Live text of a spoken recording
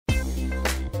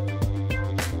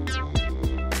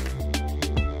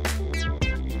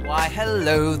Why,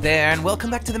 hello there, and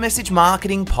welcome back to the Message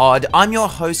Marketing Pod. I'm your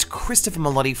host, Christopher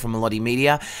Melotti from Melotti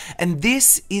Media, and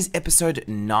this is episode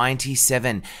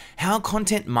 97, how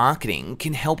content marketing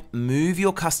can help move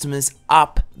your customers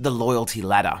up the loyalty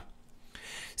ladder.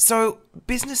 So,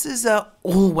 businesses are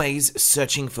always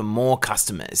searching for more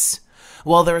customers.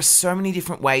 While there are so many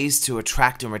different ways to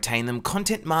attract and retain them,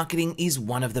 content marketing is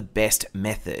one of the best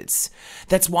methods.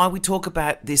 That's why we talk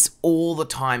about this all the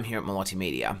time here at Melotti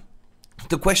Media.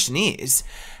 The question is,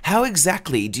 how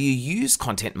exactly do you use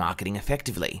content marketing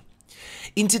effectively?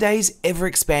 In today's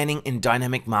ever-expanding and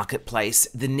dynamic marketplace,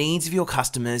 the needs of your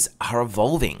customers are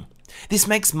evolving. This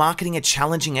makes marketing a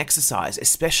challenging exercise,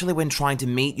 especially when trying to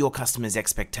meet your customers'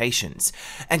 expectations,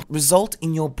 and result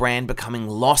in your brand becoming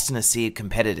lost in a sea of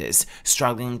competitors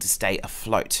struggling to stay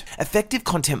afloat. Effective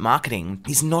content marketing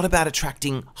is not about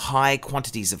attracting high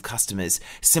quantities of customers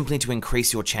simply to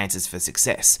increase your chances for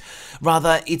success.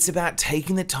 Rather, it's about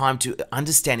taking the time to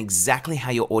understand exactly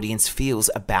how your audience feels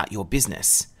about your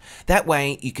business. That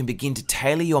way, you can begin to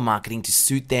tailor your marketing to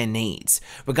suit their needs,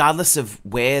 regardless of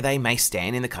where they may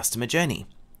stand in the customer journey.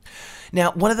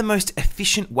 Now, one of the most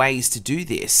efficient ways to do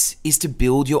this is to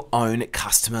build your own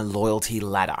customer loyalty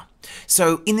ladder.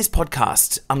 So in this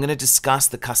podcast, I'm going to discuss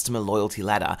the customer loyalty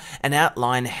ladder and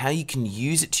outline how you can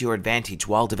use it to your advantage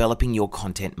while developing your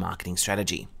content marketing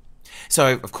strategy.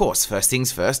 So, of course, first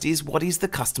things first is, what is the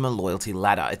customer loyalty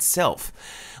ladder itself?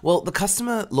 Well, the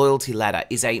customer loyalty ladder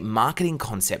is a marketing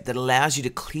concept that allows you to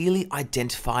clearly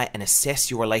identify and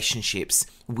assess your relationships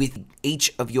with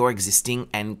each of your existing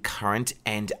and current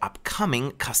and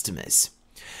upcoming customers.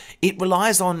 It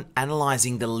relies on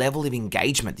analyzing the level of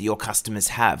engagement that your customers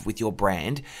have with your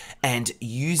brand and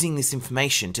using this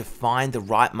information to find the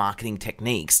right marketing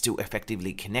techniques to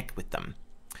effectively connect with them.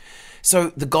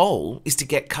 So the goal is to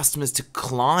get customers to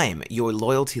climb your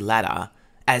loyalty ladder.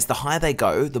 As the higher they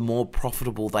go, the more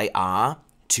profitable they are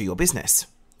to your business.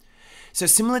 So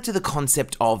similar to the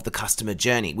concept of the customer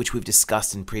journey, which we've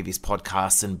discussed in previous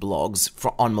podcasts and blogs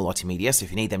on Melotti Media, so if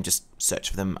you need them, just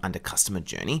search for them under customer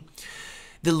journey.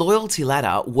 The loyalty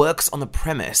ladder works on the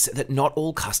premise that not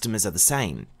all customers are the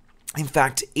same. In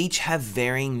fact, each have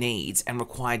varying needs and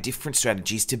require different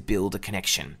strategies to build a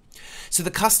connection. So the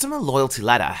customer loyalty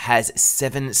ladder has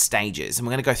 7 stages, and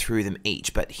we're going to go through them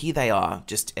each, but here they are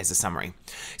just as a summary.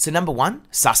 So number 1,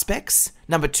 suspects.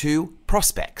 Number 2,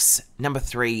 prospects. Number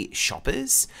 3,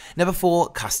 shoppers. Number 4,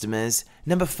 customers.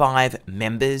 Number 5,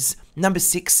 members. Number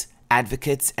 6,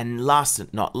 advocates. And last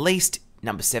but not least,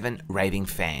 number 7, raving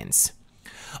fans.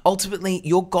 Ultimately,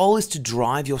 your goal is to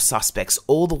drive your suspects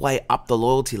all the way up the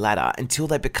loyalty ladder until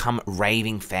they become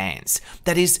raving fans.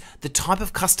 That is, the type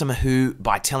of customer who,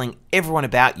 by telling everyone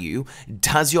about you,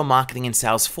 does your marketing and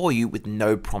sales for you with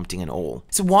no prompting at all.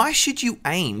 So why should you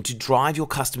aim to drive your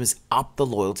customers up the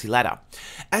loyalty ladder?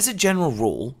 As a general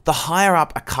rule, the higher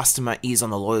up a customer is on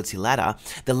the loyalty ladder,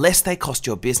 the less they cost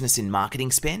your business in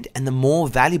marketing spend and the more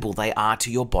valuable they are to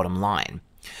your bottom line.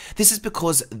 This is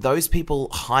because those people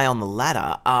high on the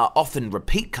ladder are often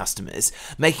repeat customers,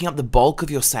 making up the bulk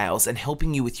of your sales and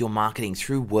helping you with your marketing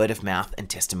through word of mouth and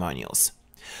testimonials.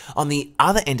 On the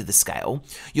other end of the scale,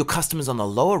 your customers on the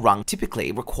lower rung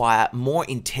typically require more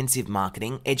intensive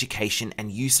marketing, education,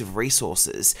 and use of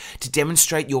resources to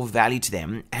demonstrate your value to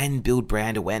them and build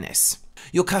brand awareness.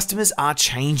 Your customers are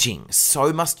changing,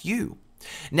 so must you.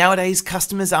 Nowadays,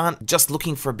 customers aren't just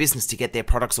looking for a business to get their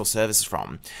products or services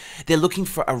from. They're looking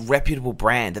for a reputable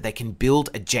brand that they can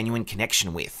build a genuine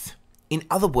connection with. In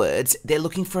other words, they're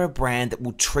looking for a brand that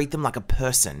will treat them like a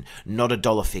person, not a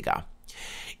dollar figure.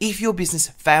 If your business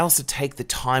fails to take the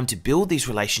time to build these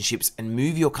relationships and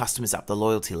move your customers up the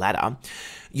loyalty ladder,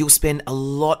 you'll spend a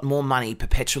lot more money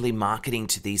perpetually marketing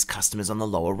to these customers on the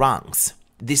lower rungs.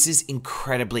 This is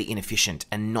incredibly inefficient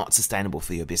and not sustainable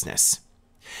for your business.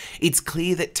 It's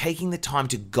clear that taking the time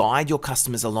to guide your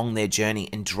customers along their journey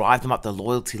and drive them up the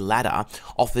loyalty ladder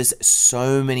offers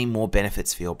so many more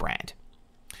benefits for your brand.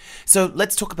 So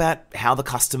let's talk about how the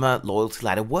customer loyalty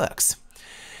ladder works.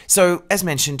 So as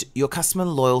mentioned, your customer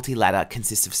loyalty ladder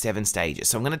consists of 7 stages.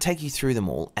 So I'm going to take you through them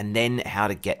all and then how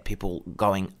to get people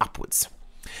going upwards.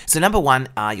 So number 1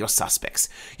 are your suspects.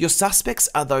 Your suspects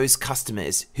are those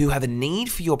customers who have a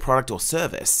need for your product or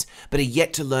service, but are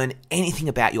yet to learn anything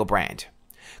about your brand.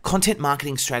 Content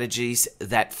marketing strategies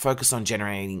that focus on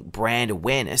generating brand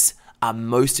awareness are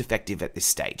most effective at this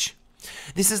stage.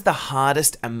 This is the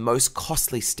hardest and most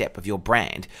costly step of your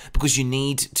brand because you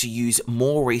need to use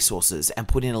more resources and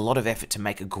put in a lot of effort to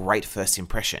make a great first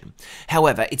impression.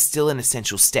 However, it's still an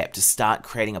essential step to start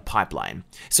creating a pipeline.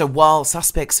 So while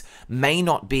suspects may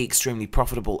not be extremely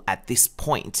profitable at this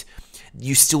point,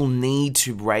 you still need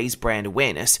to raise brand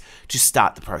awareness to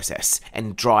start the process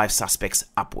and drive suspects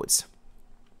upwards.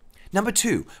 Number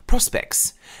 2,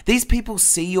 prospects. These people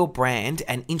see your brand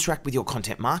and interact with your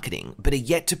content marketing, but are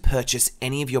yet to purchase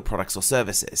any of your products or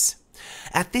services.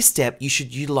 At this step, you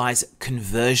should utilize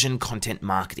conversion content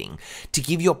marketing to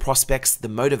give your prospects the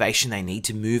motivation they need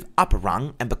to move up a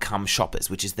rung and become shoppers,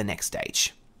 which is the next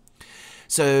stage.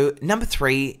 So number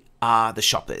 3 are the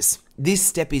shoppers. This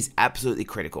step is absolutely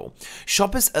critical.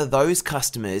 Shoppers are those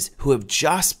customers who have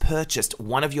just purchased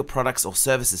one of your products or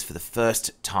services for the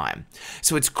first time.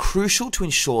 So it's crucial to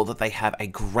ensure that they have a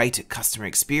great customer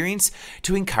experience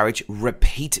to encourage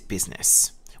repeat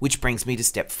business. Which brings me to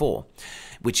step 4,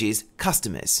 which is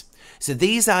customers. So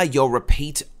these are your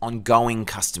repeat ongoing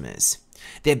customers.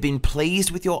 They've been pleased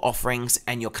with your offerings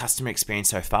and your customer experience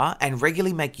so far and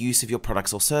regularly make use of your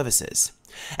products or services.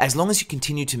 As long as you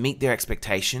continue to meet their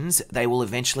expectations, they will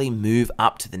eventually move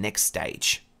up to the next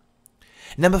stage.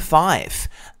 Number 5.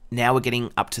 Now we're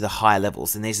getting up to the higher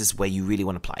levels, and this is where you really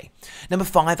want to play. Number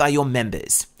 5 are your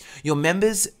members. Your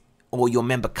members or your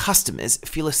member customers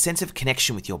feel a sense of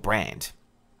connection with your brand.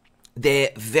 They're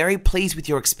very pleased with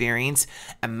your experience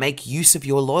and make use of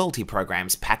your loyalty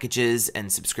programs, packages, and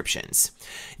subscriptions.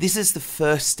 This is the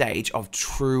first stage of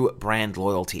true brand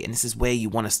loyalty, and this is where you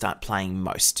want to start playing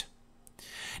most.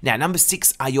 Now, number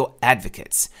 6 are your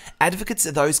advocates. Advocates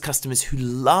are those customers who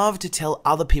love to tell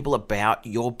other people about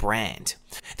your brand.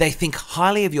 They think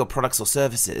highly of your products or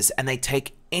services, and they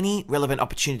take any relevant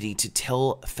opportunity to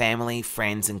tell family,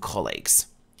 friends, and colleagues.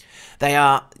 They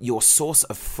are your source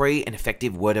of free and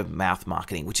effective word-of-mouth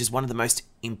marketing, which is one of the most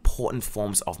important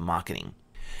forms of marketing.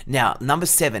 Now, number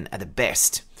 7 are the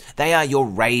best. They are your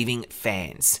raving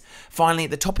fans. Finally, at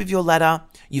the top of your ladder,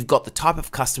 you've got the type of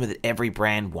customer that every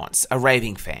brand wants, a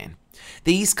raving fan.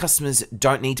 These customers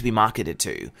don't need to be marketed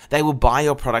to. They will buy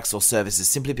your products or services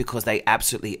simply because they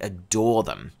absolutely adore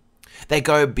them. They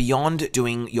go beyond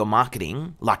doing your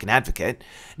marketing like an advocate.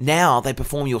 Now they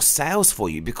perform your sales for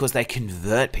you because they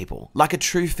convert people. Like a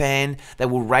true fan, they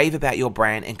will rave about your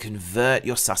brand and convert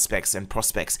your suspects and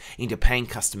prospects into paying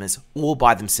customers all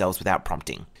by themselves without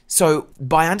prompting. So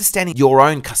by understanding your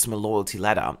own customer loyalty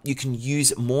ladder, you can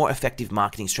use more effective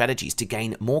marketing strategies to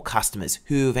gain more customers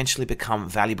who eventually become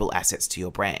valuable assets to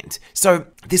your brand. So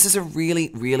this is a really,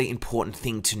 really important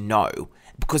thing to know.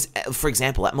 Because, for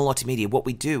example, at Malotti Media, what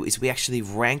we do is we actually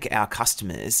rank our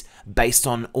customers based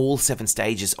on all 7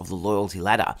 stages of the loyalty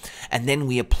ladder. And then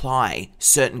we apply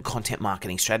certain content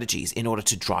marketing strategies in order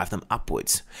to drive them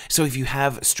upwards. So if you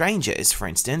have strangers, for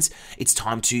instance, it's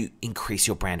time to increase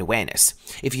your brand awareness.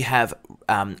 If you have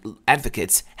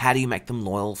advocates, how do you make them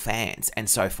loyal fans and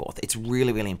so forth? It's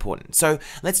really, really important. So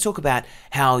let's talk about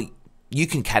how you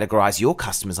can categorize your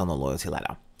customers on the loyalty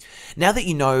ladder. Now that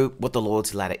you know what the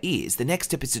loyalty ladder is, the next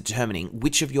step is determining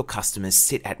which of your customers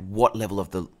sit at what level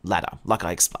of the ladder, like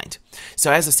I explained.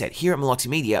 So as I said, here at Malotti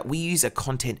Media, we use a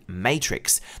content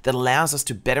matrix that allows us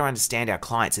to better understand our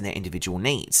clients and their individual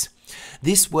needs.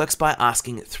 This works by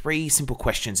asking 3 simple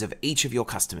questions of each of your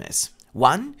customers.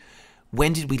 1,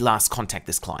 when did we last contact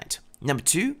this client? Number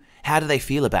 2, how do they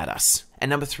feel about us? And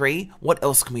number 3, what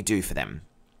else can we do for them?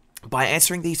 By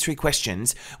answering these 3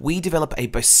 questions, we develop a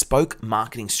bespoke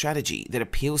marketing strategy that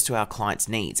appeals to our clients'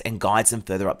 needs and guides them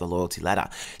further up the loyalty ladder.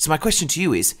 So my question to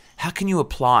you is, how can you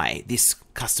apply this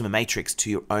customer matrix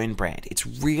to your own brand? It's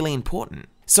really important.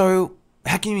 So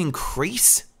how can you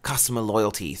increase customer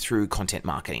loyalty through content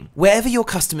marketing? Wherever your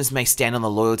customers may stand on the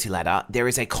loyalty ladder, there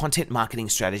is a content marketing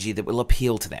strategy that will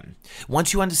appeal to them.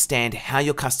 Once you understand how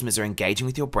your customers are engaging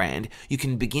with your brand, you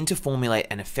can begin to formulate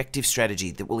an effective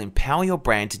strategy that will empower your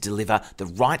brand to deliver the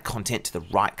right content to the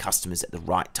right customers at the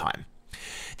right time.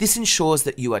 This ensures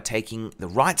that you are taking the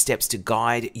right steps to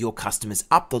guide your customers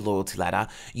up the loyalty ladder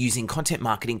using content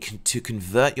marketing to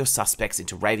convert your suspects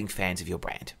into raving fans of your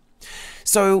brand.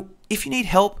 So if you need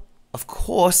help, of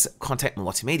course, contact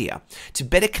Malotti Media. To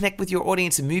better connect with your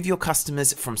audience and move your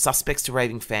customers from suspects to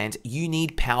raving fans, you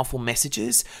need powerful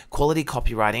messages, quality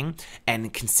copywriting,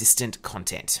 and consistent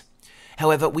content.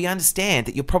 However, we understand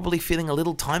that you're probably feeling a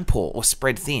little time poor or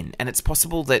spread thin, and it's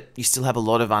possible that you still have a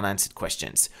lot of unanswered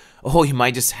questions, or you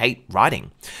may just hate writing.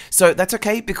 So that's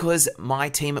okay, because my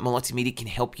team at Malotti Media can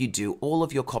help you do all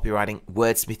of your copywriting,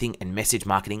 wordsmithing, and message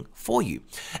marketing for you.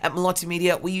 At Malotti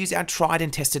Media, we use our tried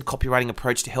and tested copywriting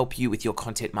approach to help you with your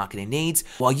content marketing needs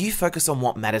while you focus on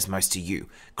what matters most to you,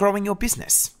 growing your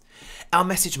business. Our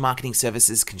message marketing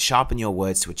services can sharpen your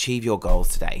words to achieve your goals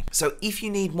today. So if you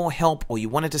need more help or you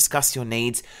want to discuss your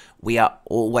needs, we are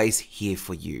always here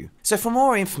for you. So for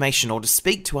more information or to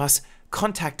speak to us,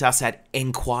 contact us at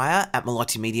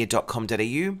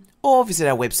enquire@melottimedia.com.au or visit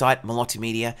our website,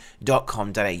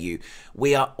 melottimedia.com.au.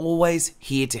 We are always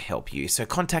here to help you, so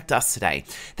contact us today.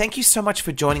 Thank you so much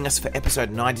for joining us for episode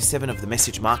 97 of the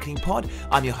Message Marketing Pod.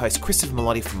 I'm your host, Christopher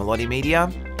Melotti from Melotti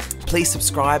Media. Please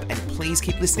subscribe and please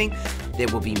keep listening. There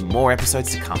will be more episodes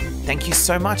to come. Thank you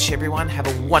so much, everyone. Have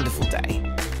a wonderful day.